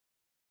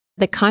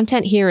The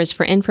content here is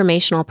for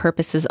informational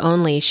purposes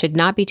only, should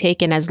not be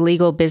taken as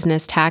legal,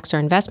 business, tax, or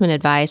investment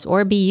advice,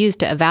 or be used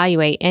to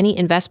evaluate any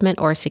investment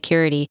or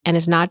security, and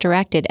is not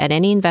directed at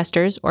any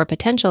investors or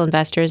potential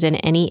investors in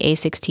any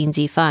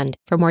a16z fund.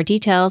 For more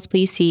details,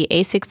 please see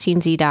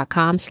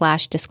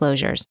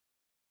a16z.com/disclosures.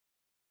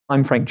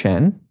 I'm Frank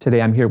Chen.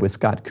 Today I'm here with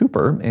Scott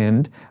Cooper,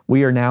 and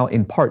we are now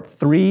in part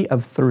 3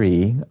 of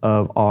 3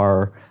 of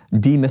our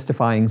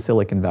Demystifying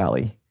Silicon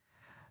Valley.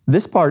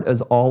 This part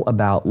is all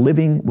about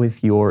living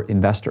with your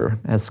investor.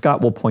 As Scott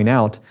will point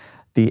out,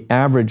 the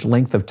average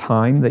length of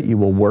time that you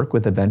will work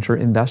with a venture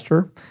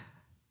investor,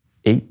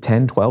 8,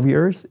 10, 12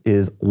 years,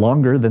 is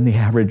longer than the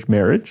average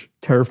marriage.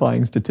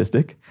 Terrifying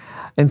statistic.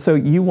 And so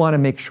you want to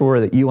make sure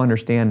that you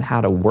understand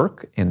how to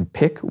work and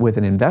pick with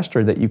an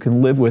investor that you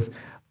can live with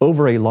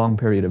over a long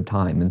period of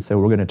time. And so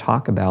we're going to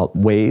talk about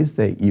ways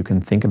that you can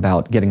think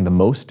about getting the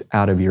most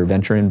out of your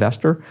venture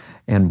investor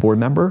and board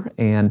member,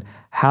 and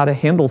how to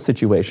handle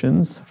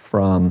situations,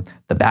 from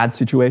the bad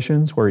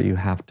situations where you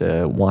have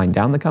to wind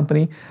down the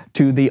company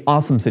to the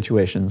awesome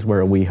situations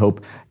where we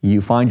hope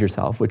you find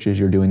yourself, which is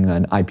you're doing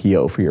an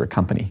IPO for your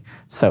company.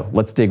 So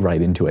let's dig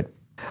right into it.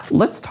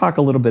 Let's talk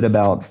a little bit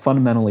about,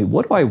 fundamentally,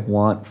 what do I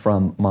want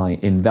from my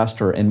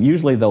investor? And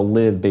usually they'll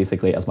live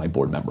basically as my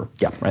board member.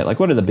 Yeah. Right? Like,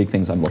 what are the big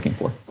things I'm looking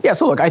for? Yeah,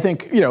 so look, I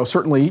think,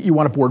 certainly you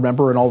want a board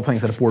member and all the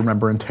things that a board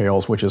member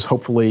entails, which is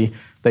hopefully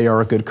they are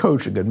a good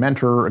coach, a good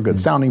mentor, a good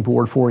sounding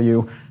board for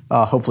you.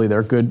 Hopefully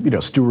they're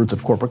good, stewards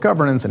of corporate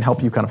governance and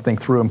help you kind of think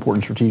through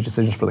important strategic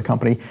decisions for the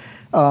company.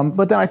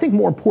 But then I think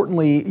more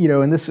importantly,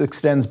 and this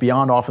extends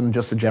beyond often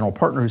just the general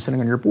partner who's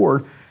sitting on your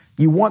board,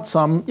 you want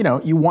some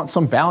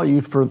value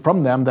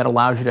from them that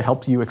allows you to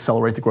help you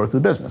accelerate the growth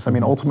of the business. I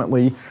mean,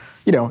 ultimately,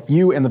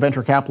 you and the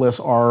venture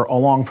capitalists are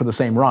along for the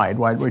same ride,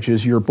 right? Which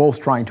is you're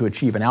both trying to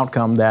achieve an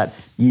outcome that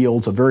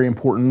yields a very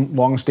important,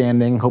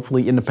 long-standing,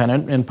 hopefully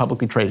independent and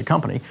publicly traded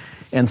company.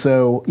 And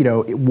so,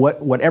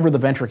 whatever the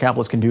venture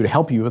capitalist can do to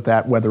help you with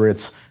that, whether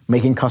it's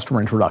making customer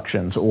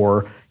introductions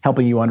or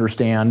helping you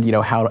understand,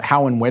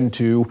 how and when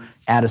to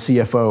add a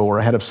CFO or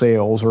a head of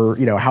sales, or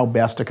how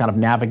best to kind of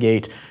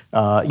navigate,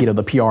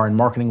 the PR and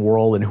marketing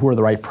world, and who are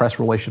the right press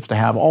relationships to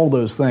have. All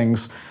those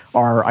things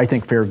are, I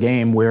think, fair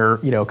game where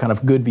kind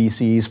of good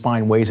VCs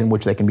find ways in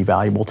which they can be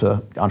valuable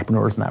to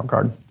entrepreneurs in that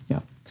regard.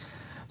 Yeah.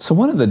 So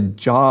one of the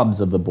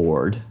jobs of the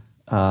board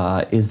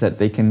is that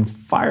they can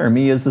fire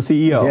me as the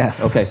CEO.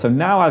 Yes. Okay, so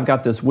now I've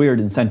got this weird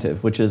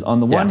incentive, which is, on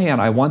the one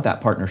hand, I want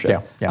that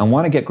partnership. I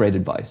want to get great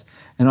advice.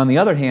 And on the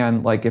other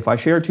hand, like, if I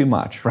share too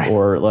much,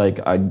 or like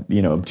I'm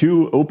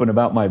too open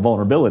about my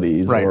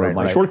vulnerabilities or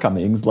my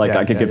shortcomings, like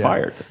I could get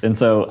fired. And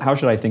so how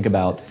should I think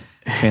about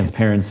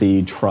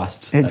transparency,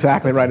 trust?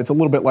 Exactly right. It's a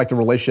little bit like the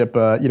relationship,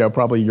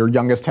 probably your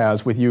youngest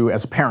has with you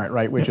as a parent,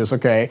 right? Which is,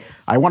 okay,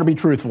 I want to be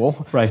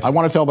truthful. Right. I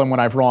want to tell them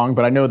when I've wrong,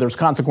 but I know there's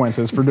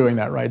consequences for doing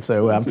that, right?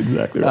 So that's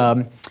exactly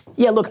right.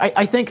 Look,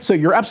 I think, so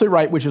you're absolutely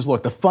right, which is,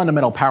 look, the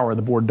fundamental power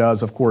the board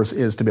does, of course,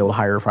 is to be able to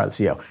hire or fire the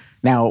CEO.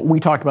 Now, we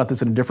talked about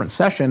this in a different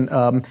session.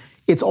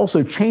 It's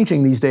also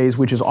changing these days,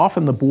 which is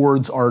often the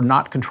boards are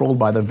not controlled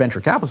by the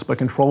venture capitalists, but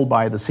controlled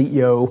by the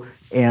CEO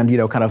and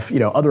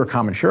other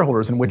common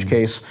shareholders, in which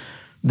case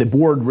the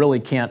board really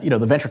can't,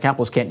 the venture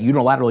capitalists can't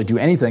unilaterally do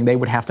anything. They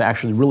would have to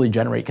actually really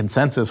generate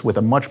consensus with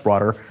a much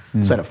broader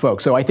set of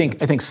folks. So I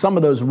think some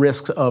of those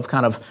risks of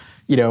kind of,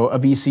 a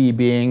VC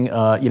being,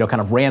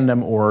 kind of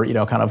random, or,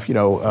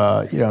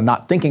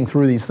 not thinking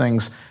through these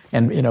things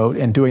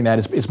and doing that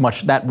is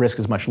much, that risk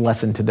is much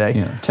lessened today.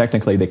 Yeah,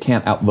 technically they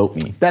can't outvote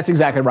me. That's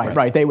exactly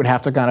right. They would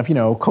have to kind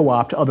of,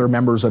 co-opt other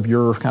members of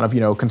your kind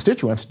of,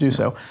 constituents to do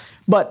so.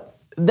 But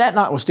that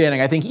notwithstanding,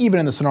 I think even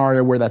in the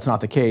scenario where that's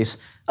not the case,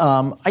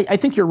 I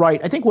think you're right.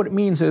 I think what it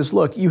means is,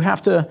 look, you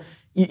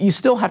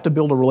still have to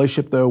build a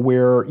relationship, though,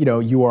 where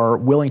you are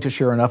willing to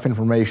share enough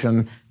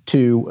information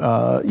to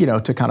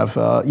kind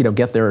of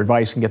get their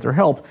advice and get their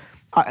help.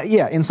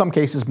 In some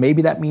cases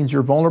maybe that means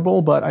you're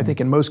vulnerable, but I think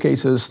in most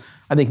cases,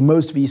 I think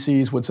most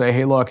VCs would say,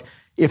 hey, look,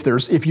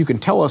 if you can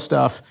tell us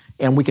stuff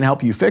and we can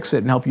help you fix it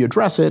and help you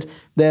address it,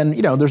 then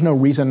there's no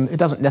reason. It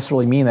doesn't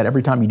necessarily mean that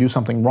every time you do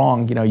something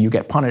wrong, you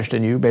get punished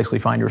and you basically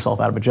find yourself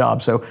out of a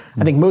job. So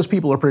I think most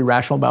people are pretty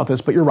rational about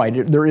this. But you're right.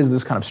 There is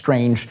this kind of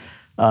strange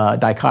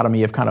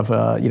dichotomy of kind of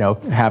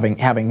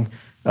having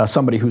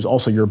somebody who's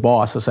also your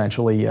boss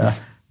essentially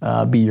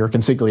be your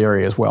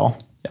consigliere as well.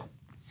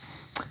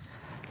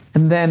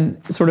 And then,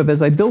 sort of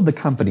as I build the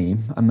company,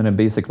 I'm going to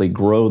basically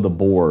grow the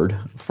board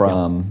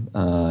from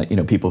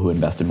people who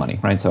invested money,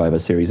 right? So I have a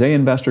Series A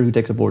investor who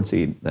takes a board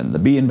seat, then the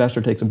B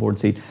investor takes a board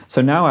seat.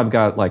 So now I've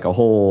got like a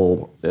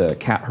whole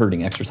cat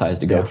herding exercise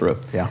to go through.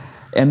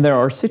 And there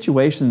are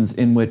situations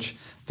in which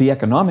the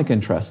economic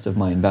interest of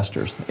my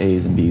investors,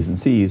 A's and B's and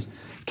C's,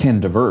 can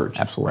diverge.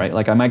 Absolutely. Right?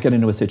 Like I might get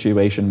into a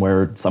situation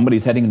where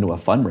somebody's heading into a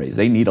fundraise.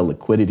 They need a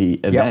liquidity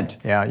event.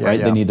 Right?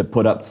 They need to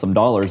put up some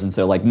dollars. And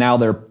so like now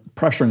they're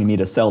pressuring me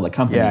to sell the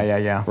company.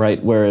 Yeah.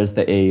 Right. Whereas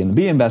the A and the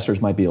B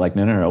investors might be like,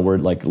 no. We're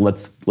like,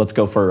 let's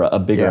go for a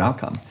bigger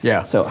outcome.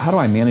 Yeah. So how do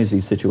I manage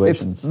these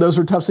situations? Those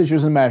are tough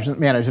situations to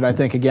manage, and I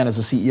think again, as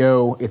a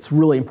CEO, it's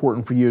really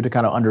important for you to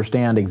kind of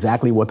understand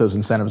exactly what those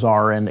incentives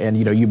are. And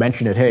you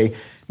mentioned it. Hey,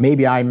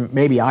 maybe I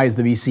as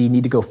the VC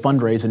need to go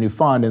fundraise a new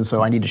fund, and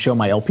so I need to show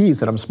my LPs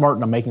that I'm smart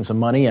and I'm making some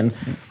money, and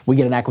we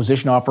get an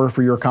acquisition offer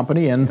for your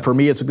company, and for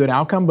me it's a good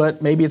outcome,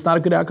 but maybe it's not a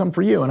good outcome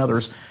for you and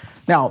others.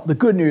 Now, the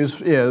good news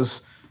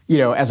is,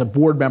 as a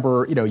board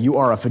member, you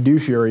are a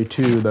fiduciary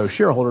to those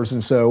shareholders,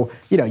 and so,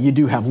 you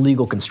do have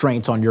legal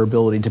constraints on your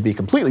ability to be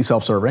completely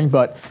self-serving,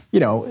 but,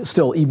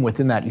 still, even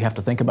within that, you have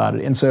to think about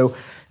it. And so,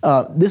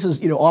 this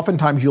is,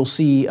 oftentimes you'll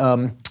see,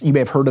 you may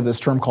have heard of this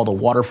term called a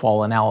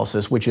waterfall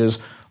analysis, which is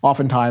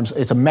oftentimes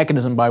it's a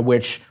mechanism by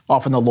which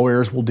often the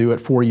lawyers will do it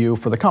for you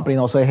for the company. And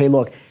they'll say, hey,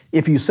 look,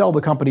 if you sell the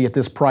company at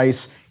this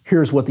price,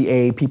 here's what the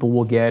A people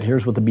will get,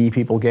 here's what the B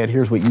people get,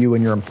 here's what you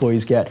and your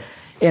employees get.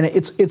 And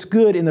it's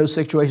good in those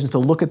situations to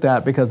look at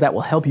that, because that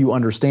will help you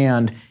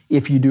understand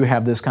if you do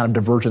have this kind of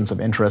divergence of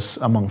interests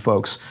among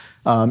folks.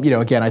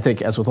 Again, I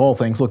think as with all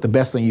things, look, the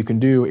best thing you can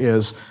do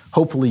is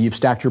hopefully you've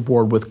stacked your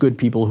board with good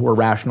people who are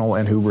rational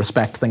and who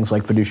respect things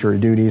like fiduciary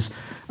duties,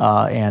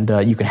 and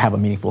you can have a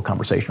meaningful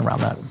conversation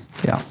around that.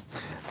 Yeah.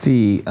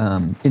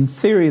 In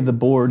theory, the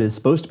board is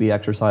supposed to be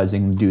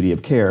exercising the duty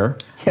of care,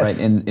 yes.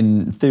 right? And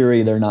in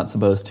theory, they're not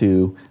supposed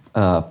to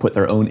put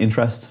their own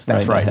interests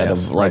ahead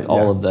of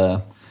all of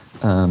the.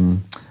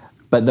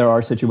 But there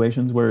are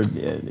situations where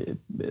you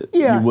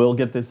will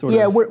get this sort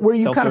of where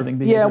you self-serving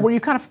behavior. Yeah, where you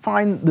kind of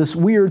find this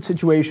weird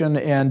situation,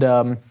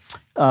 and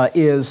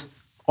is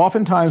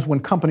oftentimes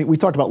when we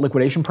talked about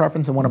liquidation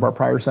preference in one of our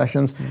prior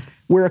sessions,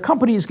 where a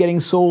company is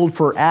getting sold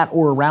for at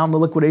or around the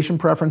liquidation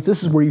preference.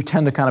 This is where you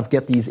tend to kind of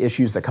get these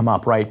issues that come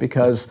up, right?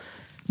 Because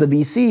the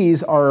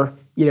VCs are,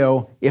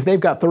 if they've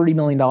got $30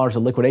 million of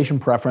liquidation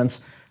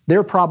preference,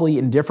 they're probably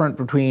indifferent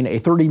between a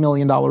 $30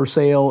 million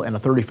sale and a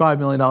 $35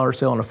 million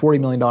sale and a $40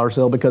 million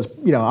sale, because,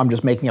 I'm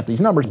just making up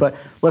these numbers, but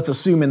let's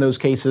assume in those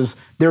cases,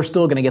 they're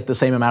still going to get the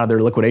same amount of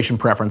their liquidation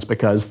preference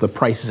because the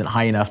price isn't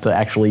high enough to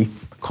actually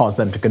cause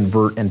them to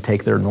convert and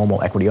take their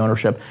normal equity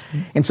ownership.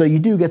 And so you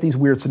do get these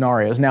weird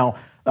scenarios. Now,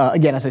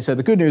 again, as I said,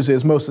 the good news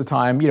is most of the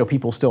time,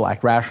 people still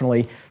act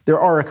rationally. There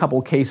are a couple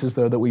of cases,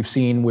 though, that we've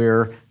seen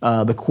where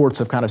the courts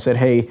have kind of said,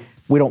 hey,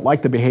 we don't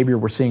like the behavior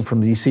we're seeing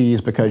from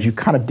VCs because you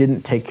kind of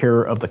didn't take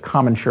care of the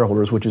common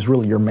shareholders, which is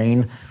really your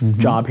main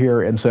job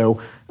here. And so,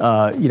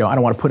 I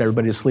don't want to put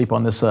everybody to sleep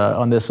on this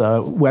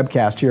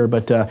webcast here,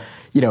 but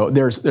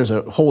there's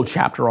a whole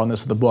chapter on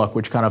this in the book,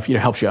 which kind of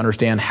helps you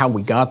understand how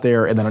we got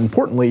there, and then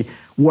importantly,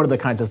 what are the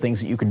kinds of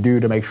things that you can do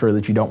to make sure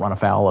that you don't run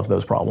afoul of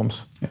those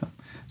problems. Yeah.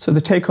 So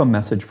the take-home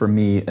message for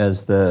me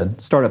as the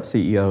startup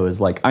CEO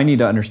is like, I need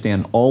to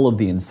understand all of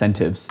the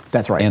incentives.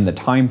 That's right. And the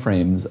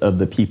timeframes of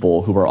the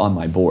people who are on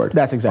my board.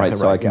 That's exactly right.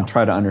 So I can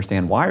try to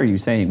understand, why are you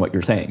saying what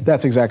you're saying?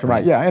 That's exactly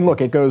right. Yeah. And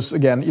look, it goes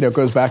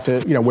back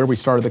to where we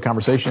started the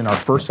conversation in our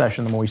first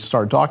session when we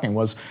started talking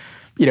was,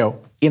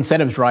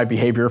 incentives drive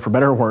behavior, for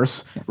better or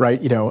worse,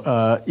 right? You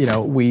and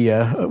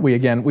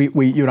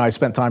I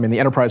spent time in the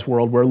enterprise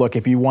world where, look,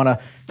 if you want to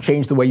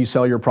change the way you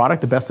sell your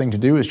product, the best thing to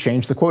do is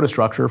change the quota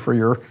structure for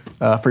your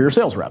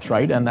sales reps,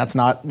 right? And that's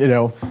not,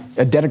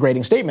 a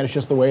denigrating statement. It's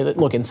just the way that,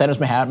 look, incentives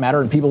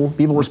matter, and people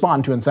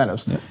respond to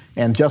incentives. Yeah.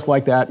 And just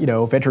like that,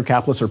 venture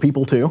capitalists are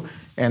people too,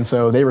 and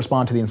so they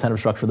respond to the incentive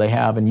structure they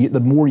have. And the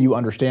more you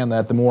understand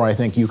that, the more I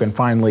think you can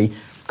finally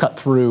cut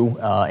through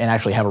and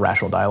actually have a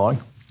rational dialogue.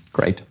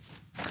 Great.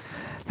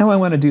 Now I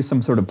want to do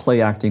some sort of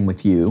play acting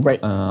with you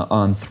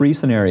on 3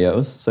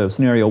 scenarios. So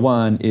scenario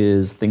 1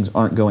 is things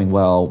aren't going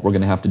well. We're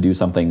going to have to do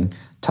something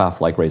tough,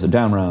 like raise a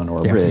down round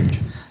or a bridge.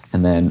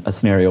 And then a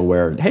scenario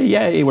where, hey,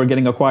 yay, we're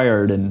getting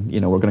acquired, and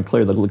we're going to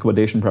clear the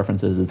liquidation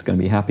preferences. It's going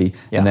to be happy.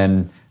 Yeah. And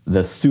then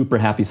the super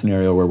happy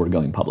scenario where we're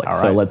going public. All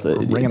right. So let's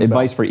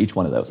advice for each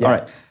one of those. Yeah. All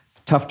right.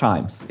 Tough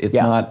times. It's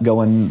not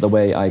going the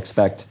way I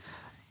expect.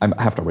 I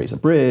have to raise a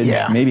bridge.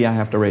 Yeah. Maybe I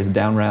have to raise a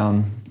down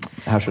round.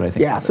 How should I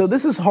think about this? So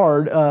this is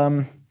hard.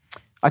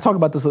 I talk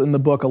about this in the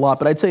book a lot,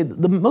 but I'd say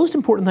the most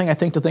important thing I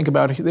think to think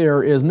about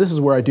there is, and this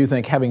is where I do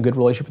think having a good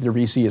relationship with your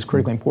VC is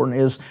critically important,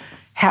 is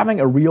having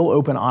a real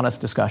open,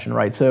 honest discussion,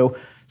 right? So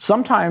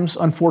sometimes,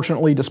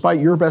 unfortunately, despite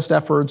your best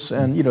efforts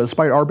and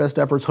despite our best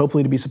efforts,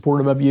 hopefully to be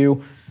supportive of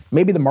you,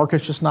 maybe the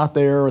market's just not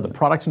there, or the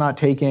product's not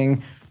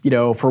taking,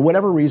 for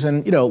whatever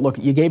reason, look,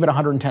 you gave it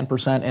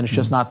 110% and it's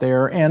just not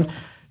there. And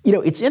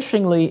it's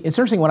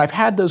interesting when I've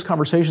had those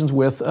conversations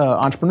with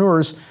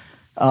entrepreneurs.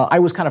 I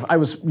was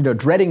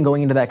dreading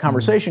going into that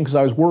conversation because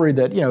I was worried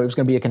that it was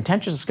going to be a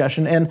contentious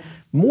discussion. And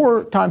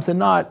more times than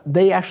not,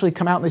 they actually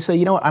come out and they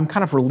say, I'm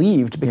kind of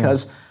relieved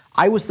because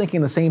I was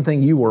thinking the same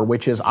thing you were,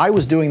 which is I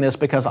was doing this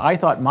because I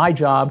thought my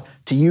job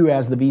to you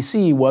as the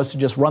VC was to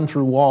just run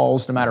through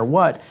walls no matter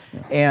what. Yeah.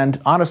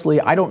 And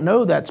honestly, I don't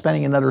know that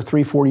spending another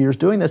 3-4 years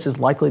doing this is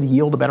likely to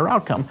yield a better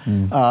outcome.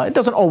 It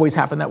doesn't always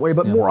happen that way,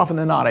 but more often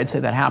than not, I'd say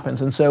that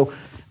happens. And so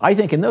I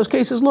think in those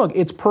cases, look,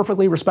 it's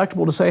perfectly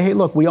respectable to say, hey,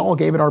 look, we all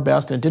gave it our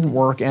best and it didn't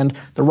work, and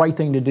the right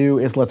thing to do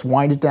is let's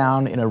wind it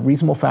down in a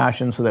reasonable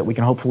fashion so that we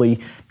can hopefully,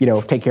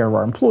 take care of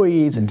our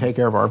employees and take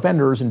care of our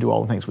vendors and do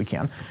all the things we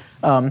can.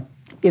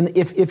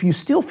 If you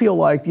still feel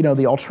like,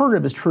 the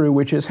alternative is true,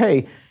 which is,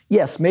 hey,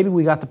 yes, maybe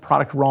we got the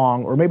product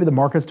wrong, or maybe the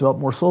market's developed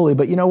more slowly,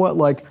 but you know what,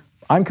 like,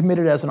 I'm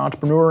committed as an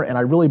entrepreneur and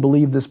I really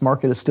believe this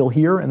market is still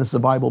here and this is a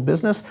viable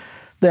business,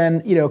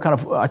 then,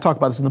 I talk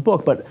about this in the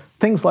book, but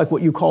things like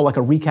what you call like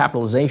a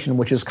recapitalization,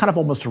 which is kind of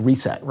almost a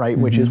reset, right?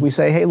 Which is we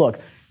say, hey, look,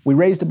 we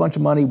raised a bunch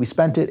of money, we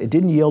spent it, it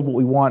didn't yield what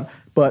we want,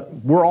 but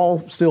we're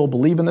all still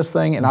believe in this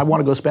thing and I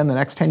want to go spend the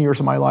next 10 years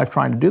of my life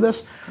trying to do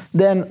this,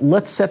 then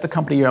let's set the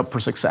company up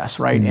for success,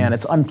 right? And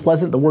it's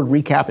unpleasant. The word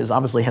recap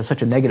obviously has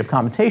such a negative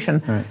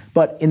connotation,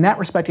 but in that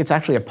respect, it's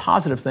actually a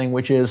positive thing,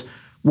 which is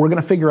we're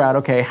going to figure out,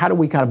 okay, how do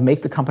we kind of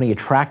make the company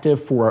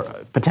attractive for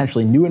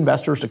potentially new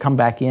investors to come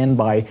back in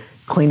by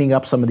cleaning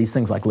up some of these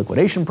things like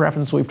liquidation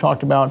preference we've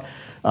talked about,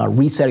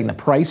 resetting the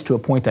price to a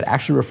point that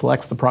actually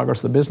reflects the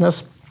progress of the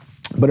business.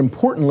 But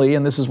importantly,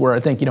 and this is where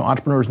I think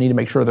entrepreneurs need to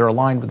make sure they're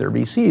aligned with their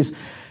VCs,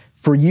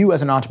 for you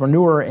as an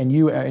entrepreneur and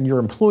you and your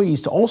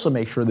employees to also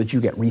make sure that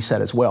you get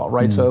reset as well,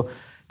 right? So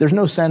there's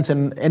no sense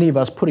in any of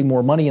us putting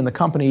more money in the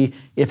company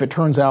if it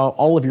turns out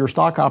all of your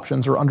stock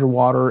options are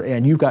underwater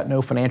and you've got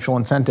no financial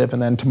incentive,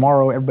 and then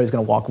tomorrow everybody's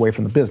going to walk away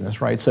from the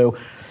business, right? So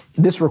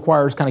this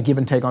requires kind of give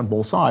and take on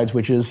both sides,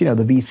 which is, the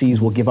VCs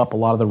will give up a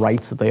lot of the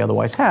rights that they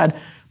otherwise had.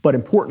 But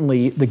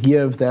importantly, the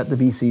give that the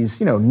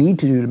VCs, need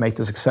to do to make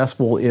this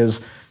successful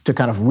is to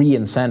kind of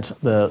re-incent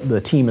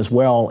the team as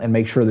well and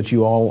make sure that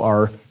you all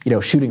are,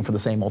 shooting for the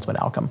same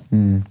ultimate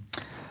outcome.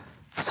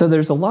 So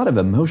there's a lot of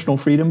emotional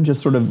freedom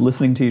just sort of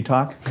listening to you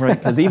talk, right?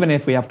 Because even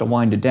if we have to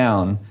wind it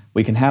down,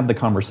 we can have the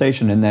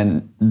conversation and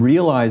then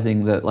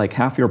realizing that like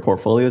half your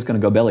portfolio is going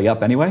to go belly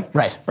up anyway.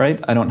 Right.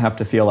 I don't have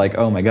to feel like,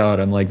 oh my God,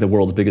 I'm like the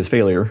world's biggest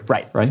failure.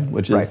 Right.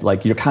 Which is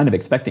like, you're kind of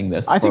expecting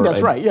this. I think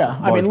that's right, yeah.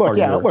 I mean,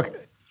 look,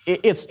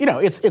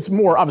 it's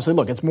more, obviously,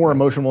 look, it's more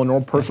emotional and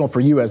more personal for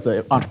you as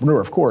the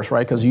entrepreneur, of course,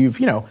 right? Because you've,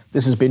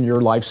 this has been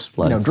your life's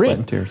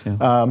dream. Tears,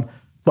 yeah.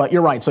 But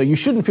you're right. So you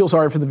shouldn't feel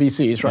sorry for the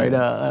VCs, right?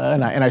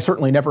 And I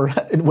certainly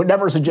would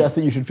never suggest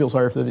that you should feel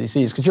sorry for the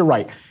VCs, because you're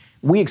right.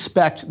 We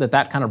expect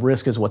that kind of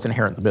risk is what's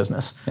inherent in the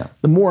business. Yeah.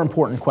 The more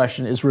important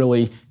question is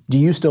really, do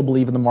you still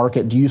believe in the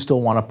market? Do you still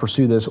want to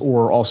pursue this?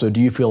 Or also,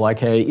 do you feel like,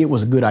 hey, it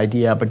was a good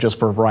idea, but just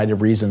for a variety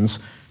of reasons,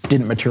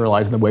 didn't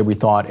materialize in the way we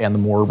thought, and the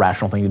more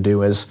rational thing to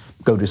do is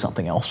go do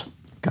something else.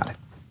 Got it.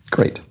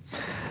 Great.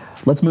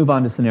 Let's move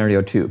on to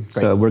scenario 2. Great.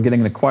 So we're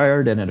getting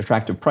acquired at an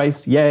attractive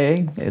price.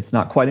 Yay. It's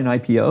not quite an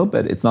IPO,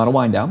 but it's not a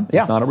wind down.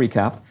 It's not a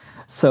recap.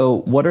 So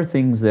what are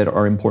things that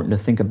are important to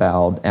think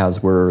about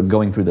as we're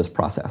going through this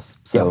process?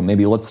 So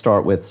maybe let's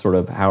start with sort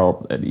of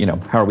how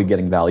are we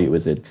getting value?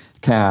 Is it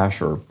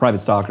cash or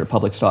private stock or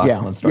public stock?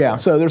 Let's start there.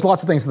 So there's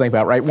lots of things to think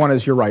about, right? One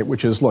is, you're right,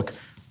 which is, look,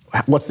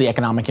 what's the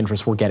economic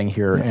interest we're getting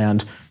here?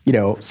 And,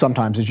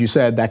 sometimes, as you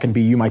said, that can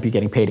be, you might be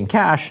getting paid in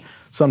cash.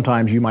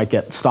 Sometimes you might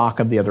get stock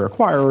of the other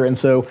acquirer. And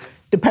so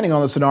depending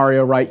on the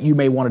scenario, right, you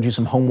may want to do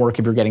some homework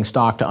if you're getting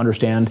stock to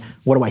understand,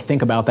 what do I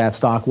think about that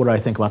stock? What do I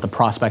think about the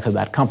prospects of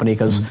that company?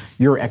 Because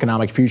your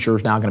economic future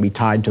is now going to be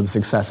tied to the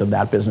success of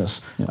that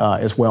business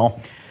as well.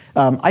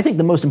 I think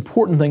the most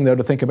important thing, though,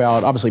 to think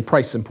about, obviously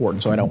price is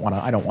important, so I don't want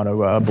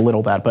to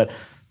belittle that, but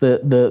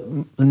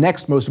the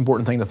next most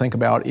important thing to think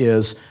about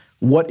is,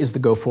 what is the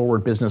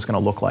go-forward business going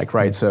to look like,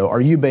 right? So are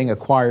you being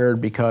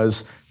acquired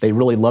because they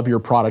really love your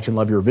product and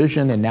love your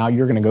vision, and now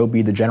you're going to go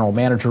be the general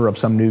manager of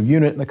some new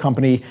unit in the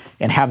company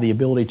and have the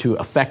ability to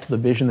affect the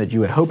vision that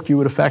you had hoped you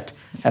would affect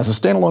as a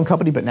standalone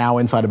company, but now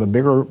inside of a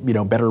bigger,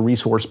 better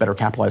resource, better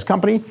capitalized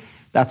company?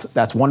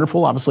 That's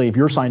wonderful. Obviously, if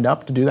you're signed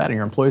up to do that and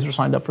your employees are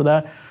signed up for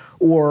that,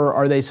 or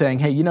are they saying,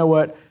 hey, you know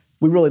what?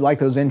 We really like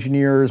those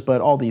engineers, but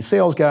all these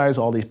sales guys,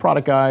 all these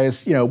product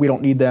guys, we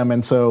don't need them,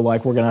 and so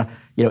like we're going to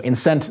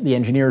incent the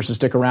engineers to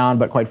stick around,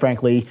 but quite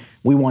frankly,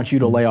 we want you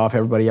to lay off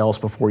everybody else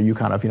before you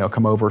kind of,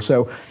 come over.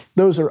 So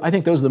I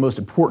think those are the most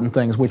important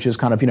things, which is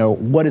kind of,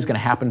 what is going to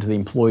happen to the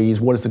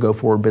employees? What does the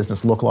go-forward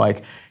business look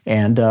like?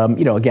 And,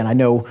 again, I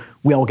know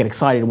we all get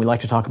excited and we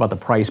like to talk about the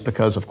price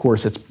because, of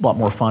course, it's a lot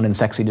more fun and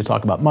sexy to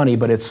talk about money,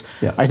 but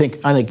I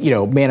think,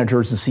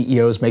 managers and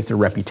CEOs make their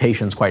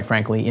reputations, quite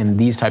frankly, in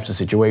these types of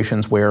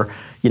situations where,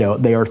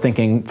 they are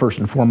thinking first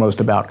and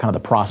foremost about kind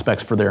of the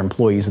prospects for their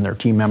employees and their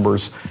team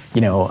members,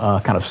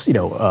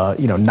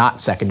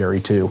 not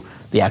secondary to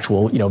the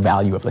actual,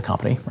 value of the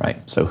company. Right.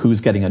 So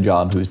who's getting a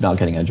job, who's not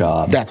getting a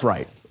job? That's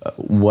right.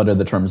 What are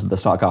the terms of the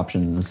stock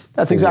options?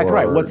 That's exactly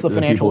right. What's the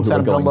financial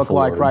incentive going to look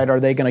like, right? Are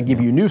they going to give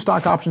you new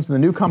stock options in the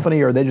new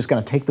company, or are they just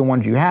going to take the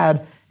ones you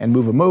had and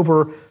move them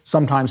over?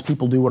 Sometimes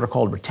people do what are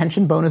called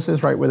retention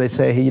bonuses, right? Where they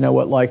say, hey, you know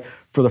what, like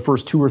for the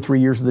first 2 or 3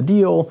 years of the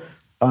deal,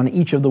 on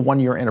each of the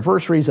 1-year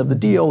anniversaries of the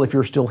deal, if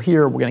you're still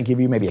here, we're going to give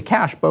you maybe a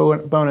cash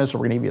bonus, or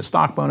we're going to give you a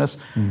stock bonus.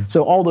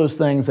 So all those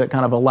things that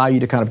kind of allow you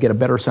to kind of get a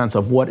better sense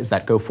of what is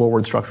that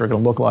go-forward structure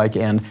going to look like.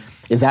 And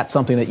is that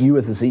something that you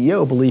as the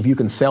CEO believe you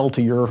can sell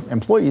to your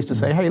employees to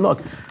say, hey,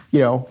 look,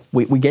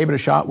 we gave it a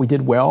shot, we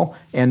did well,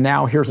 and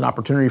now here's an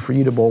opportunity for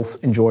you to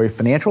both enjoy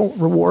financial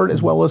reward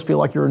as well as feel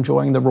like you're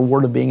enjoying the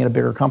reward of being in a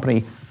bigger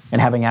company and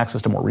having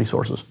access to more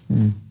resources.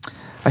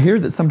 I hear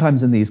that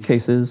sometimes in these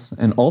cases,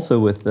 and also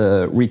with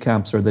the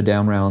recaps or the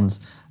down rounds,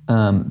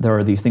 there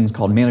are these things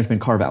called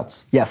management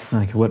carve-outs. Yes.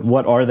 Like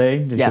what are they?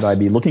 Yes. Should I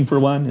be looking for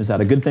one? Is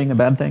that a good thing, a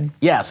bad thing?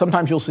 Yeah,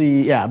 sometimes you'll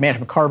see,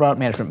 management carve-out,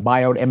 management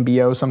buyout,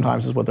 MBO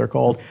sometimes is what they're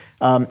called.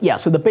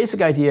 So the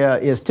basic idea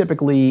is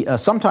typically,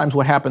 sometimes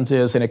what happens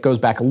is, and it goes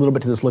back a little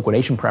bit to this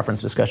liquidation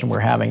preference discussion we're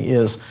having,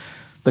 is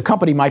the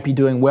company might be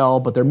doing well,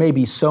 but there may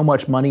be so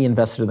much money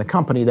invested in the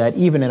company that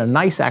even in a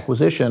nice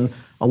acquisition,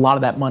 a lot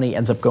of that money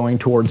ends up going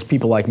towards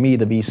people like me,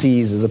 the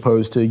VCs, as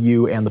opposed to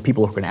you and the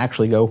people who can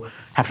actually go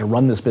have to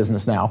run this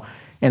business now.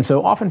 And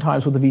so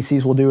oftentimes what the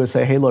VCs will do is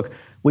say, hey, look,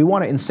 we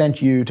want to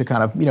incent you to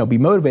kind of be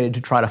motivated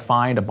to try to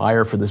find a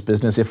buyer for this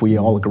business if we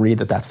all agree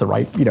that that's the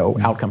right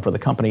outcome for the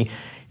company.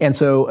 And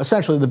so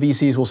essentially the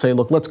VCs will say,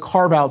 look, let's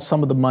carve out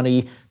some of the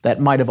money that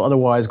might have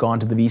otherwise gone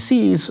to the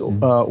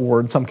VCs or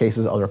in some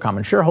cases other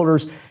common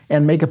shareholders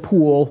and make a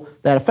pool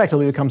that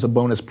effectively becomes a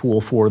bonus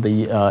pool for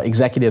the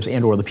executives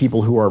and or the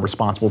people who are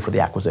responsible for the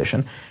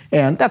acquisition.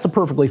 And that's a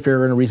perfectly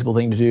fair and a reasonable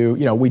thing to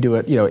do. We do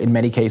it in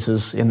many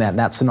cases in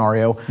that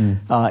scenario.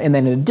 And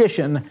then in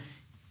addition,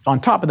 on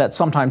top of that,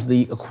 sometimes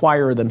the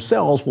acquirer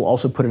themselves will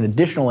also put an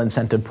additional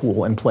incentive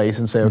pool in place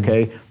and say,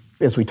 okay,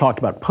 as we talked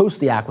about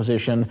post the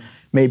acquisition,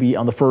 maybe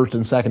on the first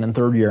and second and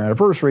third year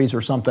anniversaries or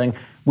something,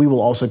 we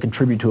will also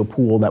contribute to a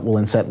pool that will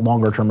incent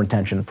longer term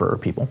retention for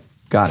people.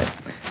 Got it.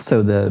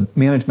 So the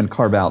management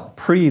carve-out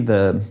pre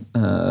the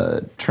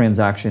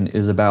transaction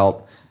is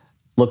about,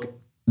 look,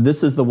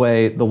 this is the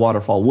way the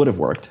waterfall would have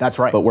worked. That's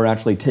right. But we're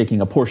actually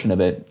taking a portion of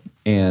it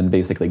and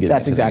basically giving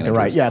That's it to the exactly right.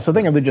 managers. Yeah. So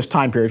think of it just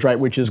time periods, right?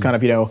 Which is kind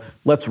of,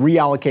 let's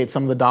reallocate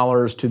some of the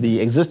dollars to the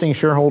existing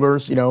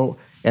shareholders,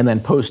 and then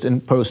post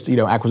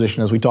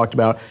acquisition, as we talked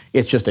about,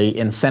 it's just a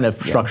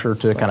incentive structure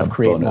to kind of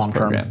create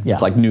long-term. Yeah.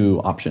 It's like new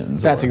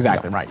options. That's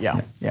exactly right.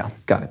 Yeah.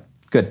 Got it.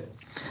 Good.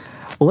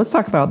 Well, let's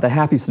talk about the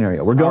happy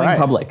scenario. We're going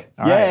public.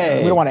 All Yay!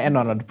 Right. We don't want to end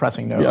on a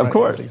depressing note. Yeah, of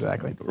course. Yes,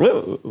 exactly.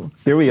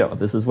 Here we go.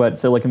 This is what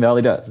Silicon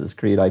Valley does, is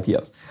create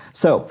IPOs.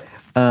 So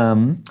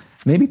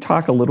maybe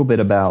talk a little bit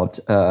about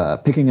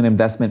picking an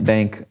investment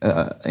bank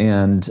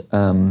and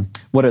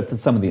what are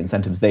some of the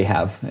incentives they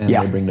have and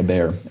they bring to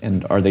bear.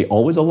 And are they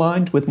always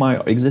aligned with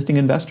my existing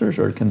investors,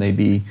 or can they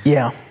be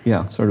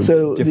sort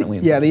of differently?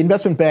 The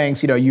investment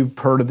banks, you've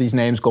heard of these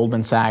names,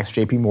 Goldman Sachs,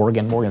 JP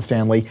Morgan, Morgan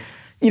Stanley.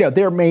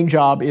 Their main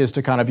job is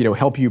to kind of,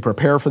 help you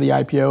prepare for the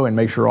IPO and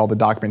make sure all the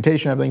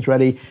documentation, everything's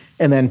ready,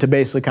 and then to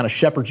basically kind of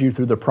shepherd you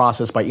through the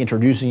process by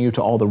introducing you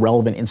to all the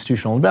relevant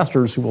institutional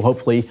investors who will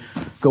hopefully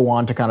go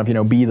on to kind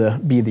of, be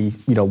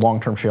the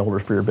long-term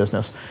shareholders for your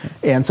business.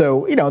 And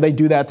so, they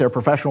do that. They're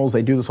professionals.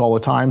 They do this all the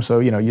time. So,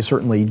 you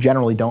certainly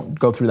generally don't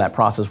go through that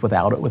process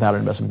without an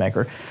investment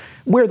banker.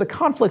 Where the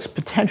conflicts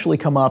potentially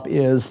come up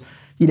is,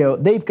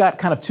 they've got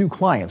kind of two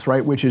clients,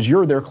 right? Which is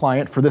you're their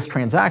client for this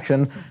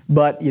transaction,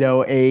 but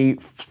a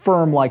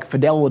firm like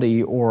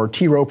Fidelity or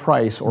T. Rowe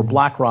Price or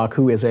BlackRock,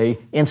 who is a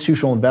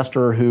institutional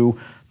investor who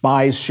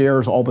buys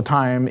shares all the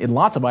time in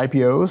lots of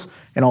IPOs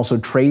and also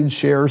trades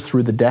shares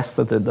through the desks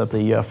that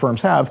the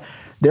firms have,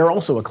 they're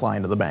also a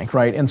client of the bank,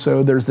 right? And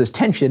so there's this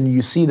tension.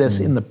 You see this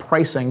in the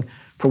pricing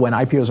for when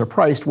IPOs are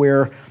priced,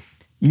 where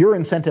your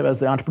incentive as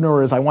the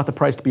entrepreneur is I want the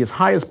price to be as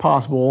high as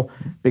possible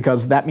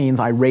because that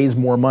means I raise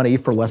more money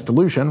for less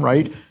dilution,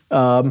 right?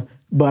 But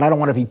I don't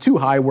want to be too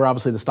high where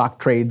obviously the stock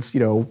trades,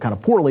 kind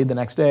of poorly the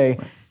next day.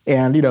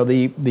 And,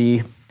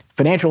 the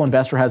financial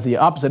investor has the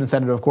opposite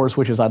incentive, of course,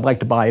 which is I'd like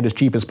to buy it as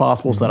cheap as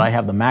possible so that I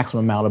have the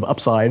maximum amount of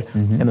upside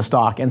in the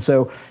stock. And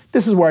so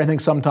this is where I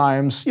think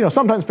sometimes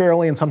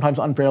fairly and sometimes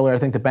unfairly, I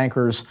think the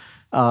bankers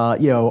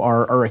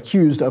are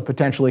accused of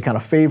potentially kind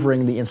of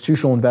favoring the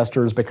institutional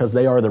investors because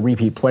they are the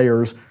repeat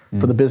players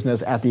for the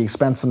business at the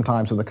expense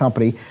sometimes of the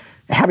company.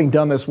 Having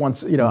done this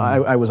once,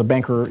 I was a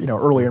banker,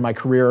 earlier in my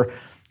career,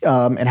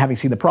 and having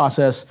seen the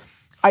process,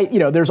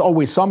 there's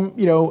always some,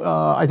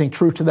 I think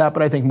truth to that,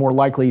 but I think more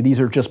likely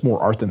these are just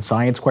more art than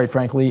science, quite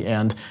frankly,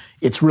 and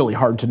it's really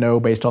hard to know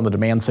based on the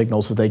demand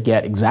signals that they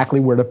get exactly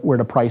where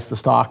to price the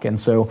stock. And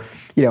so,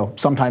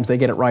 sometimes they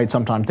get it right,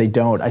 sometimes they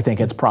don't. I think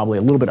it's probably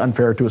a little bit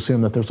unfair to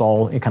assume that there's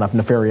all kind of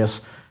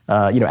nefarious,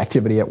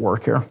 activity at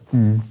work here.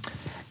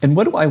 And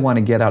what do I want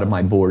to get out of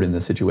my board in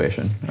this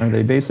situation? Are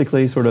they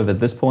basically sort of at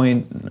this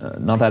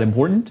point not that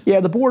important? Yeah,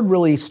 the board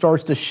really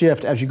starts to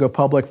shift as you go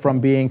public from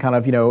being kind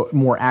of,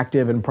 more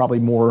active and probably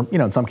more,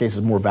 in some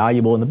cases more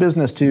valuable in the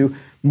business to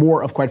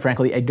more of, quite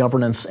frankly, a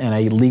governance and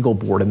a legal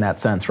board in that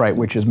sense, right?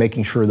 Which is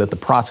making sure that the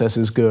process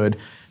is good,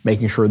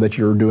 making sure that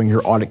you're doing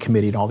your audit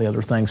committee and all the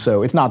other things.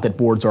 So it's not that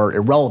boards are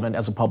irrelevant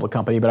as a public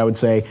company, but I would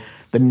say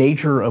the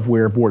nature of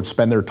where boards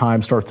spend their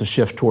time starts to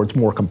shift towards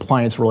more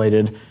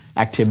compliance-related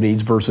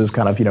activities versus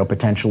kind of,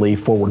 potentially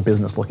forward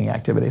business-looking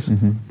activities.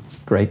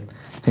 Great.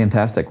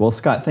 Fantastic. Well,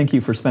 Scott, thank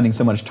you for spending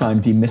so much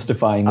time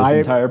demystifying this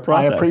entire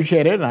process. I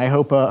appreciate it, and I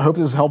hope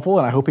this is helpful,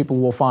 and I hope people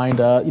will find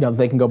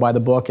they can go buy the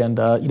book and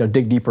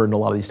dig deeper into a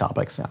lot of these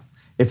topics. Yeah.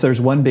 If there's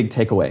one big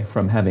takeaway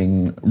from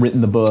having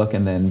written the book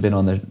and then been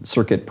on the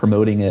circuit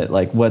promoting it,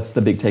 like what's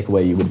the big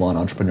takeaway you would want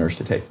entrepreneurs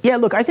to take? Yeah,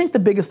 look, I think the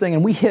biggest thing,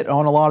 and we hit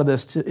on a lot of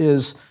this,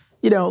 is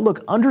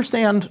look,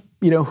 understand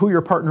who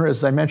your partner is.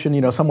 As I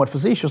mentioned, somewhat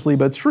facetiously,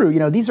 but it's true.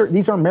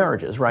 These are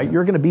marriages, right?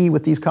 You're going to be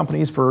with these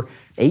companies for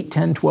 8,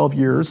 10, 12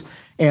 years.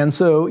 And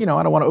so, I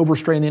don't want to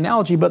overstrain the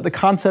analogy, but the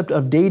concept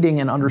of dating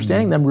and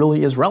understanding them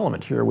really is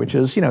relevant here, which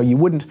is, you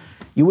wouldn't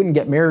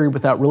get married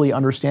without really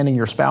understanding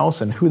your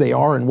spouse and who they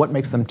are and what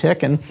makes them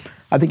tick. And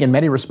I think in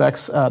many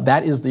respects,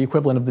 that is the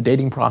equivalent of the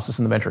dating process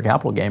in the venture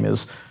capital game,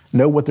 is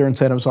know what their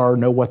incentives are,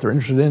 know what they're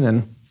interested in,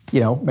 and,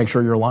 make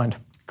sure you're aligned.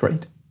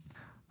 Great.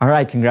 All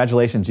right,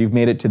 congratulations. You've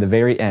made it to the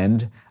very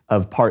end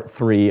of part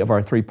 3 of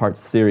our 3-part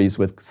series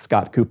with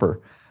Scott Cooper.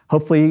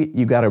 Hopefully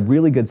you got a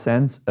really good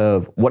sense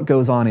of what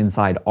goes on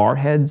inside our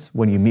heads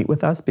when you meet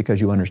with us,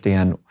 because you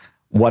understand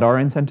what our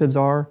incentives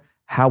are,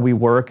 how we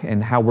work,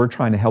 and how we're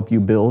trying to help you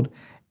build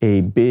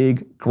a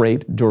big,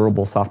 great,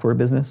 durable software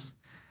business.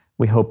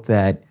 We hope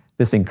that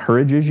this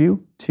encourages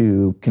you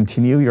to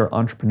continue your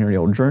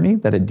entrepreneurial journey,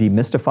 that it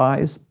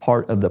demystifies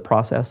part of the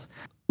process.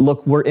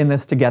 Look, we're in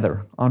this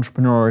together.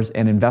 Entrepreneurs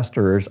and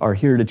investors are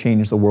here to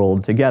change the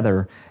world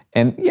together.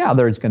 And yeah,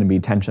 there's going to be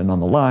tension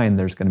on the line.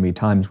 There's going to be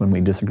times when we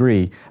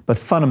disagree. But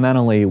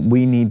fundamentally,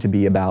 we need to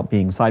be about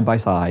being side by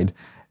side,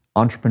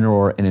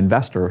 entrepreneur and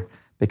investor,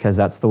 because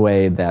that's the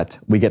way that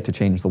we get to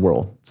change the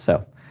world.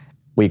 So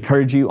we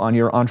encourage you on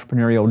your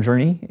entrepreneurial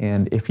journey.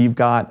 And if you've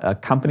got a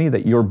company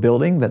that you're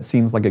building that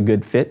seems like a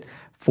good fit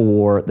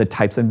for the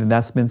types of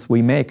investments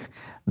we make,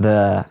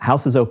 the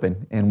house is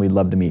open and we'd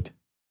love to meet.